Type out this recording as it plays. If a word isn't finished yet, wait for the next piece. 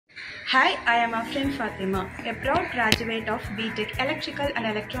Hi, I am Ms.Afrin Fathima, a proud graduate of B.Tech Electrical and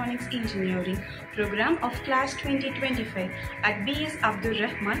Electronics Engineering program of class 2025 at B.S.Abdur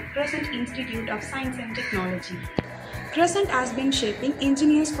Rahman, Crescent Institute of Science and Technology. Crescent has been shaping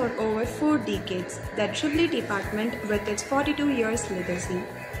engineers for over 4 decades. The EEE department, with its 42 years legacy,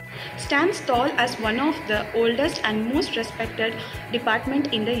 stands tall as one of the oldest and most respected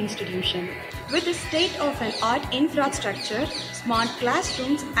department in the institution. With a state-of-the-art infrastructure, smart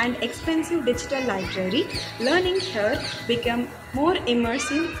classrooms and expensive digital library, learning here became more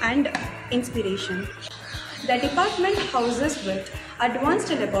immersive and inspiration. The department houses with advanced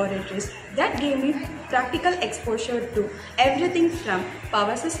laboratories that gave me practical exposure to everything from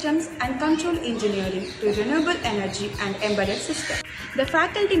power systems and control engineering to renewable energy and embedded systems. The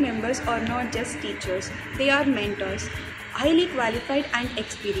faculty members are not just teachers, they are mentors, highly qualified and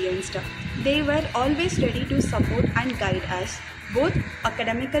experienced. They were always ready to support and guide us, both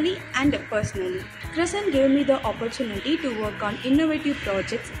academically and personally. Crescent gave me the opportunity to work on innovative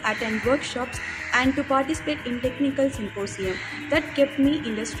projects, attend workshops, and to participate in technical symposium that kept me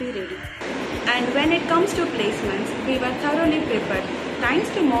industry ready. And when it comes to placements, we were thoroughly prepared. Thanks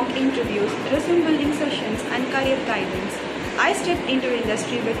to mock interviews, resume building sessions, and career guidance, I stepped into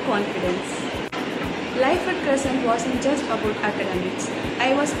industry with confidence. Life at Crescent wasn't just about academics.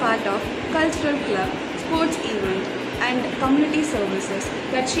 I was part of cultural club, sports event, and community services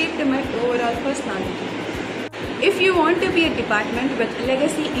that shaped my overall personality. If you want to be a department with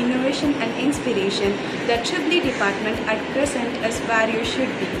legacy, innovation, and inspiration, the EEE department at Crescent is where you should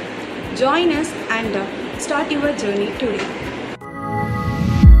be. Join us and start your journey today.